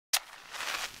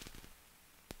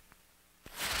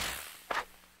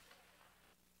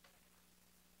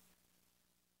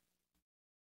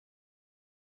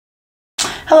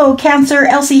Hello Cancer,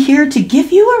 Elsie here to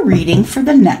give you a reading for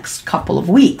the next couple of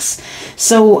weeks.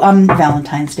 So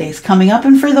Valentine's Day is coming up,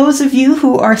 and for those of you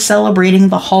who are celebrating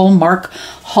the Hallmark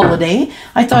holiday,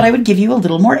 I thought I would give you a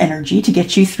little more energy to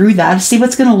get you through that, see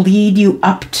what's going to lead you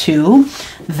up to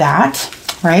that,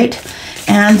 right?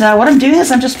 And what I'm doing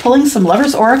is I'm just pulling some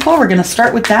Lover's Oracle. We're going to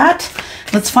start with that.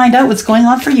 Let's find out what's going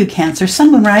on for you, Cancer.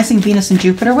 Sun, Moon, Rising, Venus, and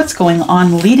Jupiter. What's going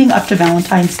on leading up to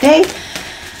Valentine's Day?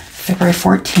 February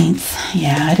 14th.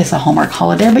 Yeah, it is a Hallmark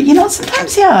holiday, but you know,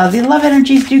 sometimes, yeah, the love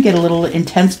energies do get a little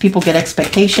intense. People get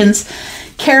expectations.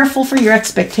 Careful for your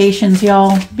expectations,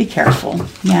 y'all. Be careful.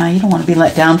 Yeah, you don't want to be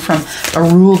let down from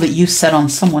a rule that you set on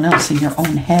someone else in your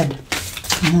own head.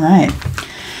 All right.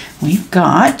 We've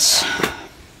got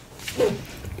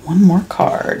one more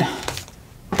card.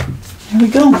 Here we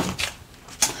go.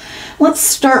 Let's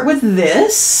start with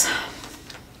this.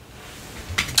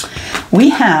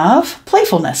 We have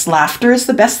playfulness. Laughter is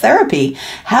the best therapy.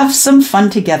 Have some fun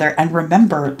together. And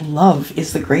remember, love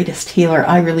is the greatest healer.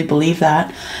 I really believe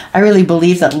that. I really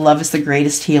believe that love is the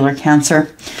greatest healer,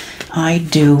 Cancer. I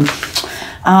do.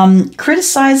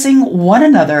 Criticizing one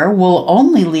another will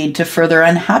only lead to further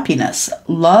unhappiness.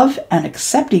 Love and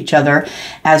accept each other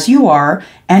as you are,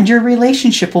 and your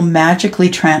relationship will magically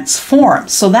transform.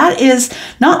 So that is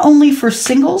not only for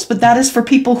singles, but that is for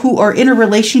people who are in a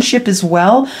relationship as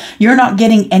well. You're not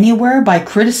getting anywhere by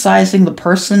criticizing the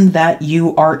person that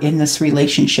you are in this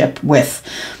relationship with.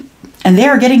 And they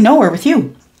are getting nowhere with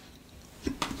you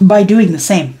by doing the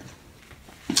same.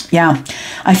 Yeah,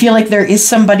 I feel like there is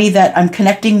somebody that I'm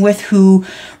connecting with who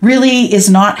really is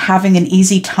not having an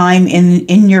easy time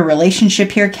in your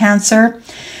relationship here, Cancer.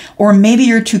 Or maybe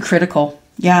you're too critical.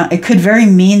 Yeah, it could very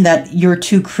mean that you're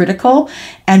too critical.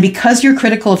 And because you're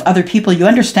critical of other people, you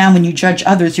understand when you judge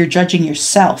others, you're judging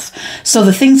yourself. So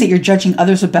the things that you're judging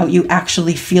others about, you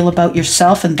actually feel about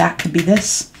yourself. And that could be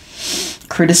this.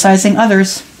 Criticizing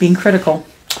others, being critical.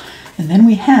 And then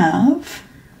we have...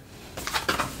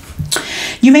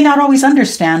 You may not always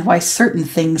understand why certain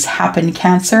things happen,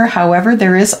 Cancer. However,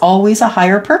 there is always a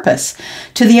higher purpose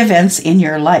to the events in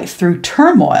your life. Through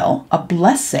turmoil, a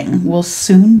blessing will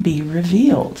soon be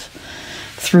revealed.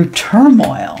 Through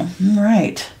turmoil,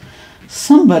 right.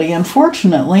 Somebody,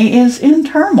 unfortunately, is in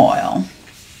turmoil.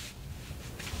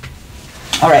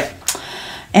 All right.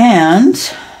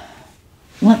 And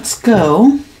let's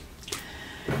go.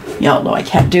 Y'all know I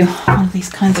can't do one of these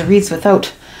kinds of reads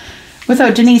without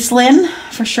Denise Lynn,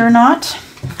 for sure not.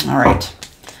 All right,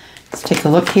 let's take a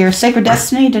look here. Sacred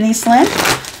Destiny, Denise Lynn.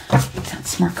 Got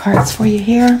some more cards for you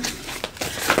here.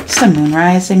 Sun, Moon,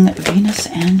 Rising, Venus,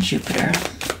 and Jupiter.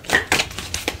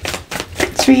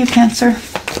 It's for you, Cancer.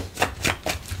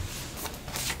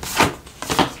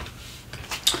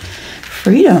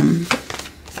 Freedom.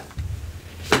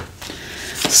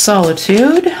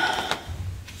 Solitude.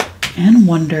 And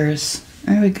wonders.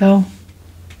 There we go.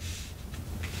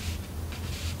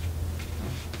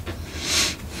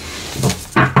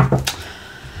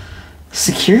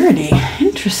 Security.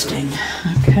 Interesting.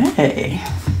 Okay.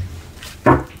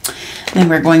 Then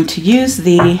we're going to use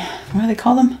the, what do they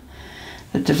call them?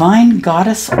 The Divine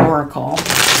Goddess Oracle.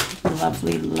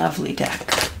 Lovely, lovely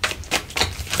deck.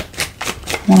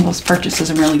 One of those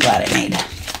purchases I'm really glad I made.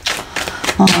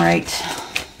 All right.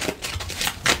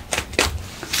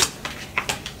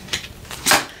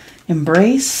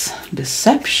 Embrace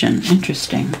deception.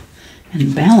 Interesting.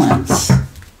 And balance.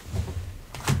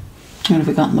 What have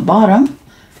we got on the bottom?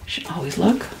 Should always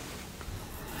look.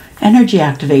 Energy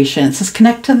activation. It says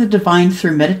connect to the divine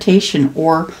through meditation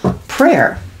or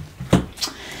prayer.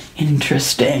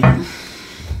 Interesting.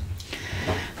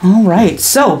 All right.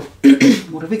 So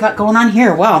what have we got going on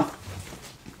here? Well,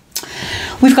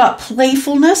 we've got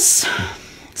playfulness.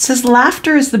 It says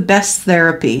laughter is the best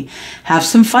therapy. Have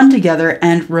some fun together,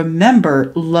 and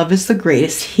remember, love is the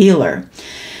greatest healer.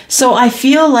 So I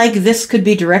feel like this could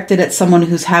be directed at someone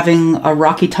who's having a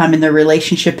rocky time in their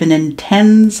relationship and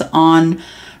intends on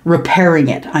repairing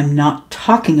it. I'm not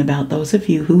talking about those of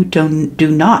you who do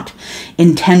not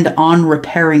intend on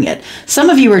repairing it.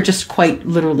 Some of you are just quite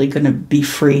literally going to be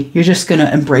free. You're just going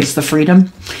to embrace the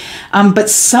freedom. But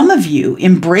some of you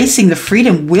embracing the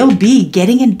freedom will be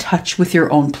getting in touch with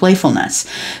your own playfulness.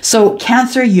 So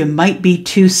Cancer, you might be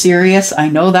too serious. I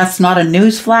know that's not a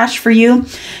news flash for you,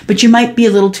 but you might be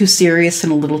a little too serious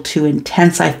and a little too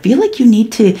intense. I feel like you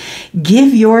need to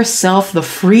give yourself the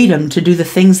freedom to do the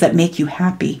things that make you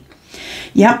happy.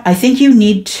 Yeah, I think you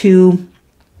need to,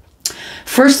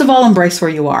 first of all, embrace where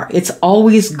you are. It's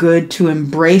always good to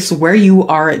embrace where you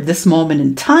are at this moment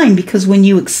in time, because when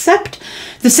you accept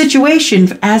the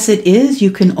situation as it is,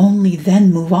 you can only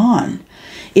then move on.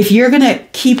 If you're going to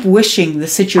keep wishing the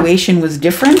situation was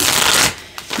different,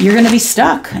 you're going to be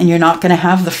stuck and you're not going to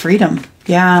have the freedom.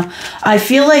 Yeah. I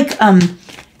feel like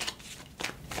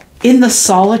in the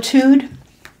solitude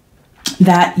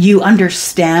that you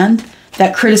understand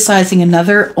that criticizing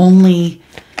another only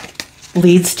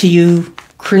leads to you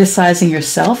criticizing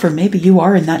yourself, or maybe you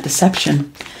are in that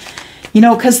deception. You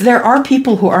know, because there are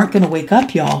people who aren't going to wake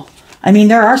up, y'all. I mean,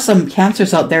 there are some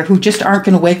Cancers out there who just aren't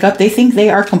going to wake up. They think they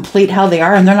are complete how they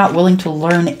are, and they're not willing to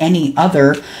learn any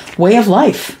other way of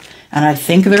life. And I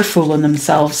think they're fooling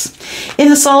themselves. In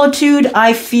the solitude,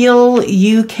 I feel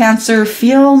you, Cancer,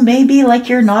 feel maybe like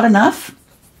you're not enough.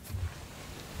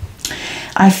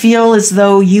 I feel as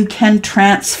though you can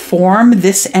transform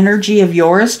this energy of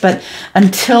yours, but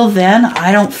until then,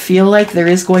 I don't feel like there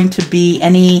is going to be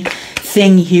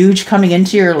anything huge coming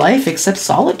into your life except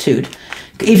solitude.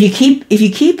 If you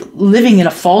keep living in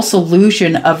a false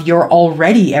illusion of you're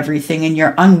already everything and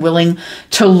you're unwilling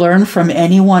to learn from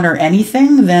anyone or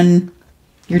anything, then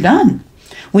you're done.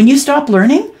 When you stop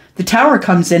learning, the tower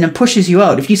comes in and pushes you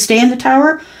out. If you stay in the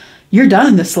tower, you're done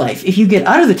in this life. If you get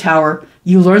out of the tower,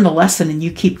 you learn the lesson and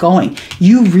you keep going.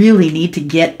 You really need to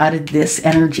get out of this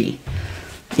energy.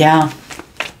 Yeah.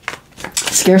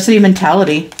 Scarcity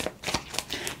mentality.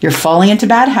 You're falling into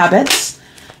bad habits.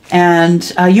 And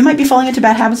you might be falling into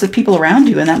bad habits of people around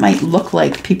you, and that might look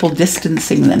like people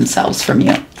distancing themselves from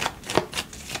you.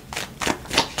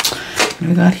 What do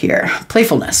we got here?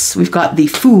 Playfulness. We've got the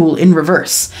Fool in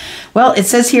reverse. Well, it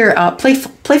says here,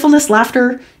 playfulness,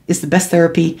 laughter is the best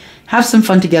therapy. Have some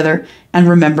fun together. And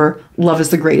remember, love is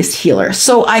the greatest healer.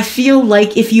 So I feel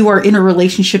like if you are in a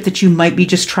relationship that you might be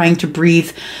just trying to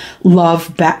breathe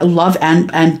love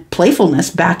and playfulness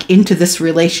back into this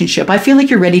relationship, I feel like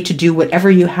you're ready to do whatever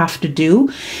you have to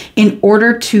do in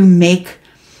order to make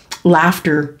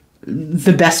laughter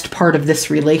the best part of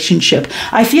this relationship.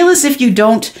 I feel as if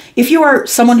if you are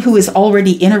someone who is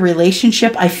already in a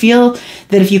relationship, I feel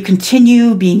that if you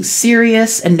continue being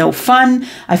serious and no fun,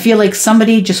 I feel like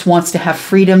somebody just wants to have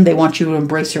freedom. They want you to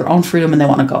embrace your own freedom and they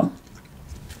want to go.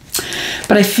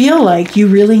 But I feel like you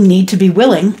really need to be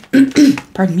willing,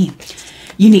 pardon me,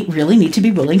 really need to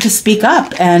be willing to speak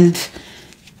up. And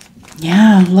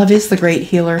yeah, love is the great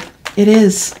healer. It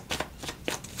is.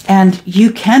 And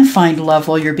you can find love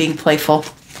while you're being playful,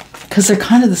 because they're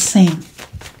kind of the same.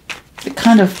 They're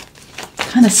kind of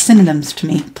synonyms to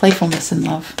me, playfulness and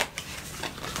love.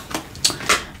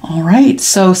 All right,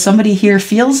 so somebody here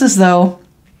feels as though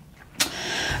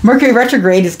Mercury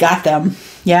retrograde has got them.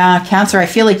 Yeah, Cancer, I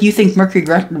feel like you think Mercury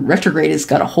retrograde has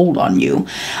got a hold on you.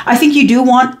 I think you do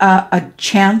want a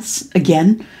chance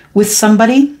again with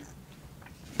somebody.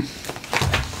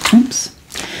 Oops.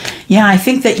 Yeah, I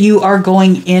think that you are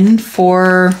going in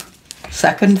for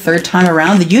second, third time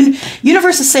around. The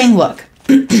universe is saying, look,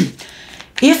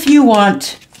 if you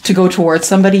want to go towards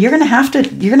somebody, you're going to have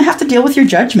to deal with your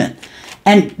judgment.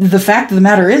 And the fact of the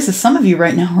matter is some of you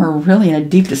right now are really in a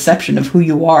deep deception of who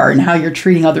you are and how you're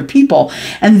treating other people.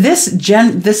 And this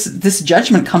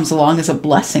judgment comes along as a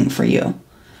blessing for you.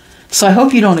 So I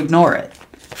hope you don't ignore it.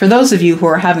 For those of you who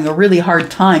are having a really hard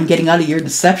time getting out of your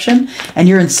deception and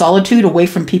you're in solitude away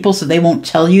from people so they won't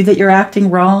tell you that you're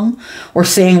acting wrong or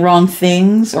saying wrong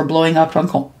things or blowing up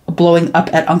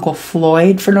at Uncle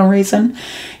Floyd for no reason.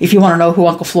 If you want to know who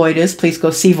Uncle Floyd is, please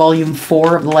go see Volume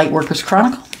 4 of the Lightworkers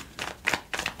Chronicle.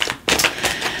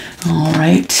 All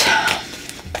right.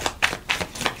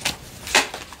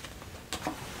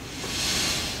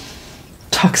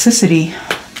 Toxicity.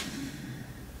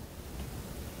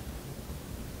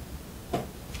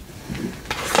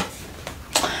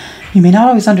 You may not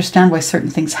always understand why certain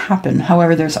things happen.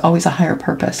 However, there's always a higher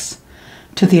purpose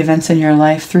to the events in your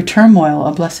life. Through turmoil,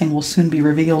 a blessing will soon be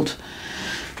revealed.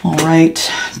 All right.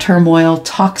 Turmoil,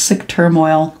 toxic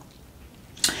turmoil.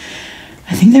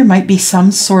 I think there might be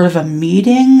some sort of a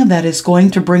meeting that is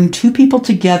going to bring two people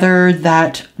together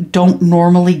that don't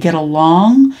normally get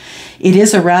along. It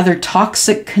is a rather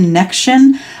toxic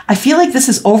connection. I feel like this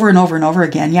is over and over and over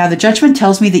again. Yeah, the judgment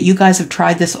tells me that you guys have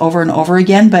tried this over and over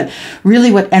again, but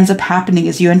really what ends up happening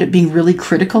is you end up being really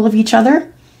critical of each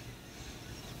other.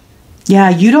 Yeah,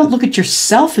 you don't look at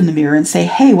yourself in the mirror and say,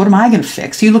 hey, what am I going to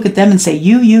fix? You look at them and say,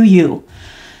 you.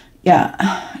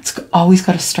 Yeah, it's always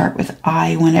got to start with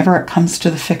I whenever it comes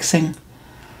to the fixing.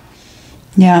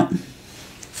 Yeah.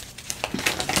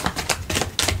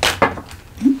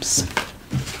 Oops.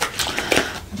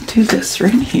 I'll do this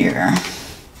right here.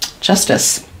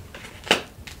 Justice.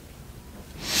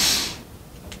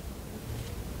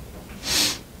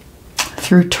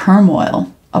 Through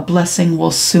turmoil, a blessing will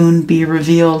soon be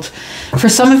revealed. For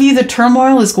some of you, the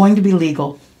turmoil is going to be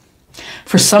legal.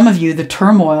 For some of you, the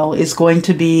turmoil is going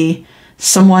to be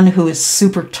someone who is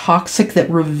super toxic that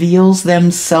reveals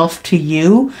themselves to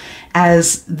you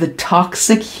as the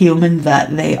toxic human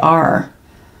that they are.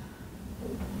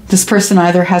 This person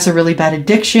either has a really bad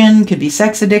addiction, could be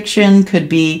sex addiction, could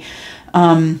be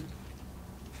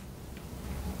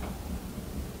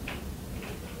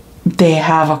they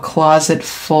have a closet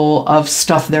full of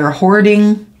stuff they're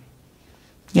hoarding.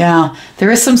 Yeah,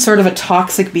 there is some sort of a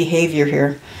toxic behavior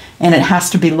here, and it has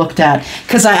to be looked at.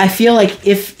 Because I feel like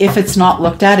if it's not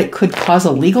looked at, it could cause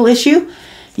a legal issue.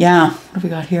 Yeah, what have we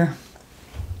got here?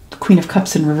 The Queen of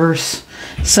Cups in reverse.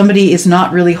 Somebody is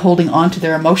not really holding on to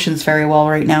their emotions very well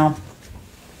right now.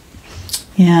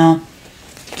 Yeah.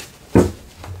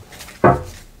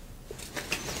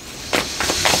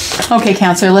 Okay,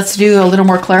 Cancer, let's do a little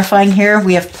more clarifying here.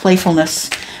 We have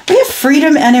playfulness. We have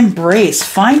freedom and embrace.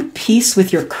 Find peace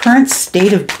with your current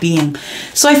state of being.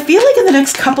 So I feel like in the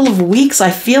next couple of weeks, I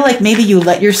feel like maybe you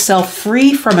let yourself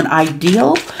free from an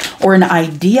ideal or an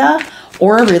idea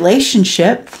or a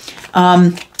relationship,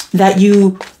 that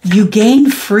you gain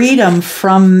freedom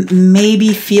from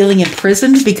maybe feeling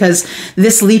imprisoned, because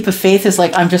this leap of faith is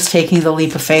like, I'm just taking the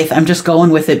leap of faith. I'm just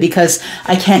going with it because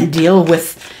I can't deal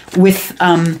with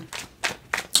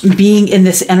being in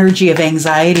this energy of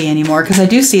anxiety anymore. Because I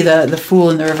do see the Fool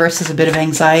in the reverse as a bit of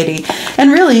anxiety.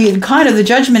 And really, kind of the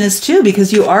Judgment is too,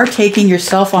 because you are taking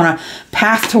yourself on a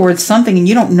path towards something and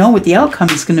you don't know what the outcome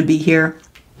is going to be here.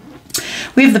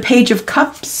 We have the Page of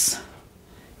Cups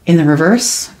in the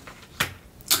reverse.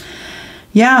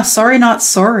 Yeah, sorry, not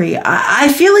sorry. I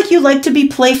feel like you like to be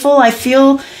playful. I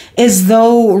feel as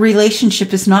though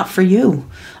relationship is not for you.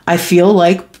 I feel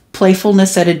like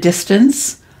playfulness at a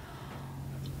distance.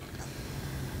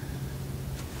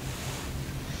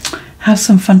 Have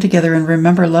some fun together and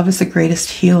remember, love is the greatest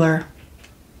healer.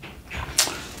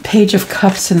 Page of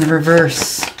Cups in the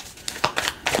reverse.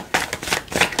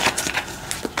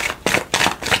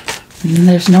 And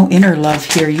there's no inner love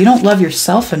here. You don't love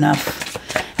yourself enough.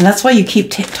 And that's why you keep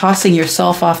tossing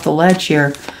yourself off the ledge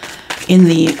here in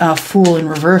the Fool in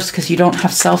reverse, because you don't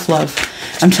have self-love.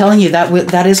 I'm telling you,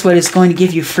 that is what is going to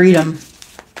give you freedom.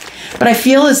 But I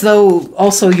feel as though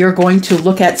also you're going to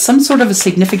look at some sort of a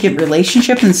significant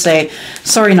relationship and say,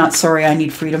 sorry, not sorry, I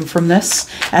need freedom from this.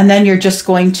 And then you're just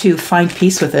going to find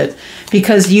peace with it,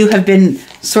 because you have been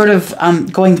sort of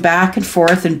going back and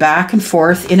forth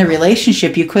in a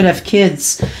relationship. You could have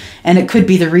kids, and it could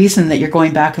be the reason that you're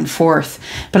going back and forth.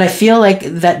 But I feel like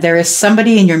that there is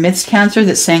somebody in your midst, Cancer,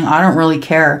 that's saying, I don't really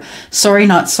care. Sorry,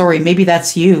 not sorry. Maybe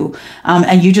that's you.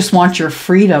 And you just want your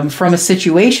freedom from a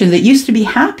situation that used to be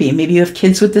happy. Maybe you have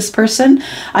kids with this person.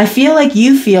 I feel like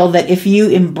you feel that if you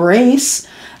embrace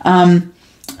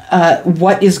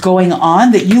what is going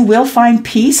on, that you will find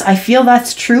peace. I feel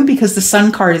that's true because the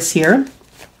Sun card is here.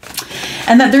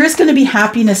 And that there is going to be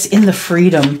happiness in the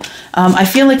freedom. I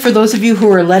feel like for those of you who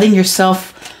are letting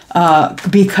yourself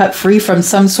be cut free from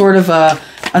some sort of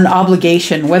an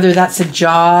obligation, whether that's a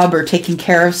job or taking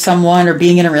care of someone or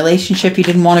being in a relationship you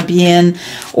didn't want to be in,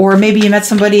 or maybe you met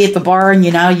somebody at the bar and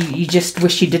you just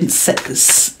wish you didn't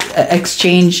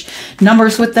exchange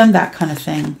numbers with them, that kind of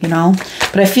thing, you know.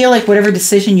 But I feel like whatever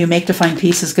decision you make to find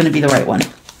peace is going to be the right one.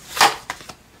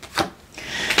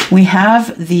 We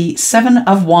have the Seven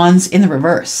of Wands in the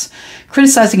reverse.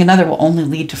 Criticizing another will only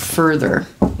lead to further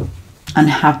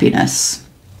unhappiness.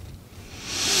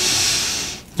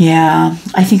 Yeah,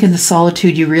 I think in the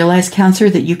solitude you realize, Cancer,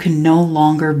 that you can no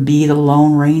longer be the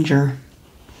Lone Ranger.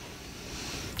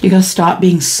 You gotta stop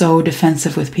being so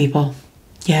defensive with people.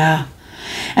 Yeah.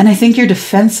 And I think your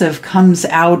defensive comes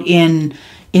out in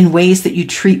ways that you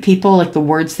treat people, like the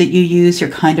words that you use. You're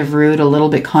kind of rude, a little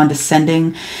bit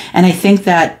condescending. And I think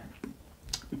that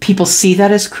people see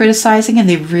that as criticizing, and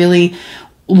they really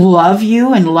love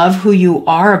you and love who you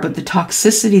are, but the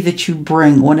toxicity that you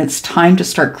bring when it's time to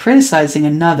start criticizing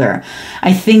another,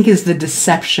 I think is the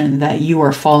deception that you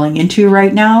are falling into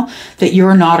right now, that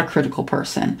you're not a critical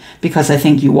person, because I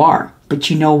think you are.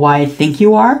 But you know why I think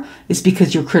you are? Is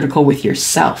because you're critical with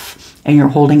yourself, and you're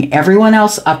holding everyone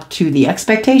else up to the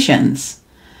expectations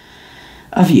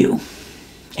of you.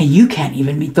 And you can't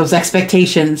even meet those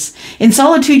expectations. In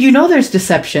solitude, you know there's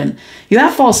deception. You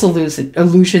have false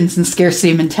illusions and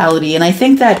scarcity mentality. And I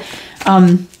think that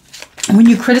when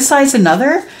you criticize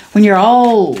another, when you're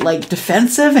all like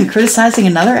defensive and criticizing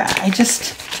another, I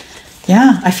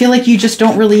feel like you just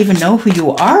don't really even know who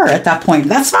you are at that point.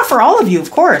 That's not for all of you,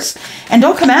 of course. And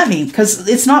don't come at me, because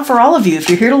it's not for all of you. If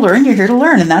you're here to learn, you're here to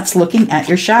learn. And that's looking at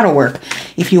your shadow work.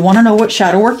 If you want to know what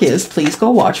shadow work is, please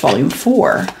go watch volume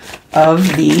 4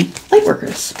 of the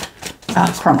Lightworkers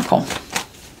Chronicle.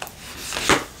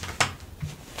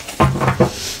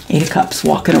 Eight of Cups,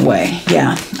 walking away.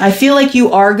 Yeah. I feel like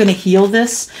you are going to heal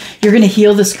this. You're going to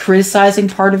heal this criticizing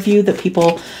part of you that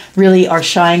people really are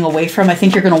shying away from. I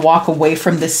think you're going to walk away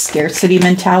from this scarcity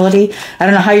mentality. I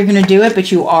don't know how you're going to do it,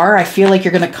 but you are. I feel like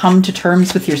you're going to come to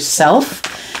terms with yourself.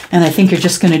 And I think you're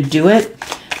just going to do it.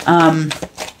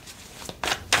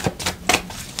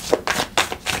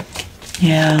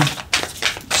 Yeah.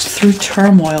 Through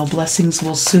turmoil, blessings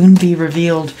will soon be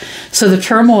revealed. So the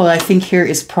turmoil, I think, here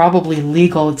is probably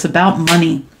legal. It's about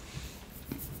money.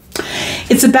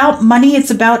 It's about money.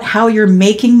 It's about how you're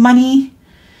making money.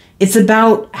 It's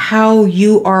about how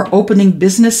you are opening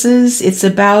businesses. It's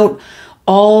about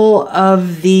all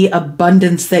of the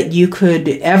abundance that you could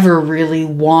ever really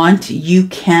want. You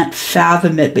can't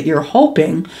fathom it, but you're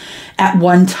hoping at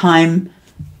one time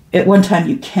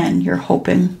you can. You're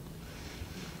hoping.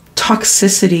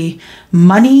 Toxicity.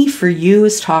 Money for you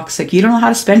is toxic. You don't know how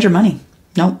to spend your money.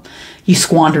 Nope. You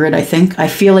squander it, I think. I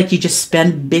feel like you just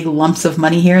spend big lumps of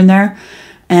money here and there.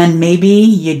 And maybe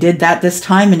you did that this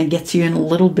time and it gets you in a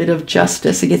little bit of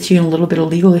justice. It gets you in a little bit of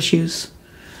legal issues.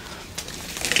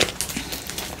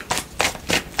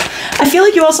 I feel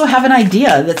like you also have an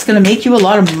idea that's going to make you a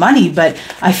lot of money, but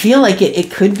I feel like it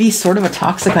could be sort of a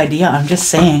toxic idea. I'm just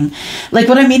saying. Like,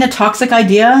 what I mean, a toxic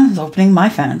idea is opening my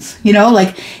fans. You know,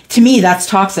 like, to me, that's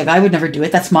toxic. I would never do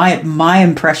it. That's my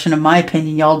impression and my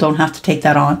opinion. Y'all don't have to take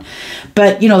that on.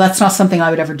 But, you know, that's not something I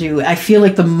would ever do. I feel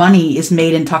like the money is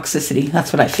made in toxicity.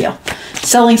 That's what I feel.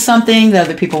 Selling something that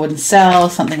other people wouldn't sell,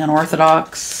 something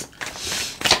unorthodox.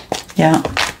 Yeah.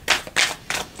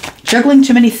 Juggling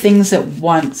too many things at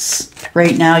once.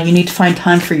 Right now, you need to find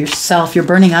time for yourself. You're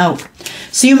burning out.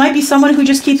 So you might be someone who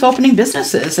just keeps opening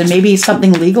businesses, and maybe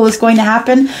something legal is going to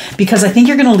happen, because I think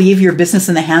you're going to leave your business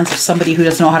in the hands of somebody who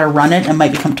doesn't know how to run it and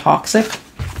might become toxic.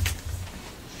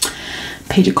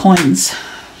 Page of Coins.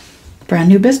 Brand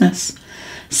new business.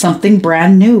 Something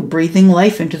brand new, breathing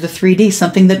life into the 3D,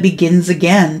 something that begins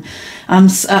again.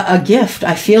 A gift.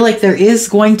 I feel like there is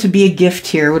going to be a gift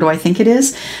here. What do I think it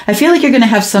is? I feel like you're going to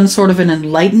have some sort of an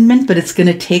enlightenment, but it's going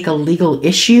to take a legal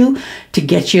issue to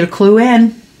get you to clue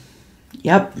in.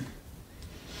 Yep.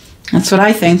 That's what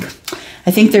I think.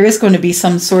 I think there is going to be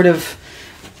some sort of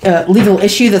legal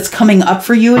issue that's coming up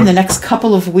for you in the next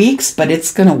couple of weeks, but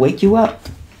it's going to wake you up.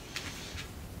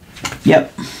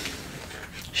 Yep.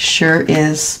 Sure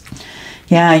is.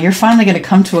 Yeah, you're finally going to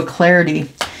come to a clarity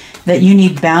that you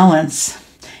need balance.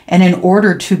 And in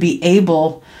order to be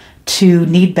able to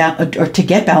to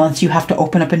get balance, you have to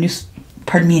open up a new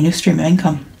stream of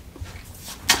income.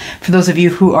 For those of you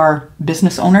who are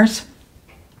business owners,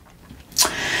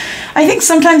 I think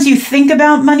sometimes you think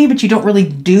about money, but you don't really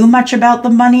do much about the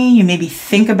money. You maybe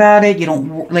think about it. You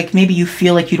don't, like, maybe you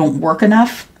feel like you don't work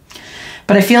enough.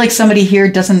 But I feel like somebody here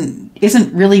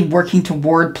isn't really working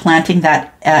toward planting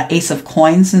that Ace of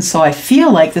Coins. And so I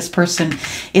feel like this person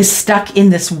is stuck in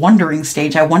this wondering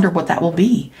stage. I wonder what that will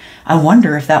be. I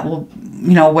wonder if that will,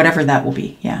 you know, whatever that will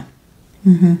be. Yeah.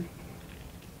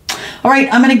 All right,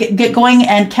 I'm going to get going.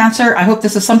 And Cancer, I hope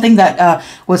this is something that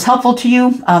was helpful to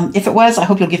you. If it was, I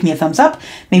hope you'll give me a thumbs up.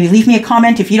 Maybe leave me a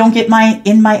comment. If you don't get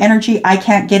in my energy, I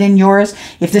can't get in yours.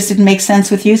 If this didn't make sense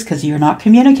with you, it's because you're not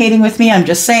communicating with me. I'm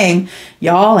just saying,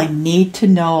 y'all, I need to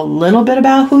know a little bit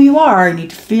about who you are. I need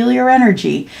to feel your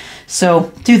energy.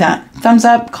 So do that. Thumbs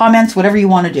up, comments, whatever you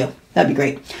want to do. That'd be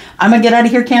great. I'm going to get out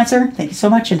of here, Cancer. Thank you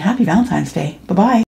so much, and happy Valentine's Day. Bye-bye.